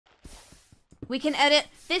We can edit,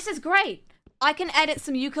 this is great. I can edit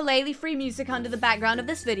some ukulele-free music under the background of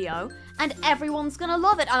this video, and everyone's gonna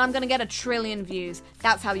love it, and I'm gonna get 1 trillion views.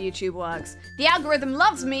 That's how YouTube works. The algorithm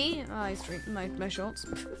loves me. I stream my shorts.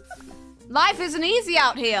 Life isn't easy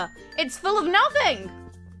out here. It's full of nothing.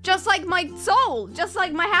 Just like my soul, just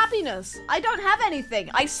like my happiness. I don't have anything.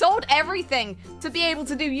 I sold everything to be able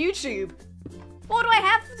to do YouTube. What do I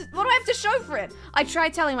have to show for it? I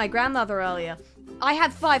tried telling my grandmother earlier. I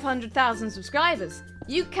have 500,000 subscribers.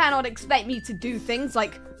 You cannot expect me to do things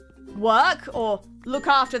like work or look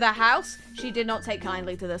after the house. She did not take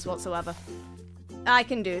kindly to this whatsoever. I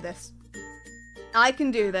can do this. I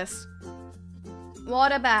can do this.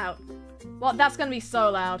 What about? What? That's gonna be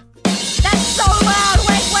so loud. That's so loud!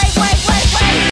 Wait, wait!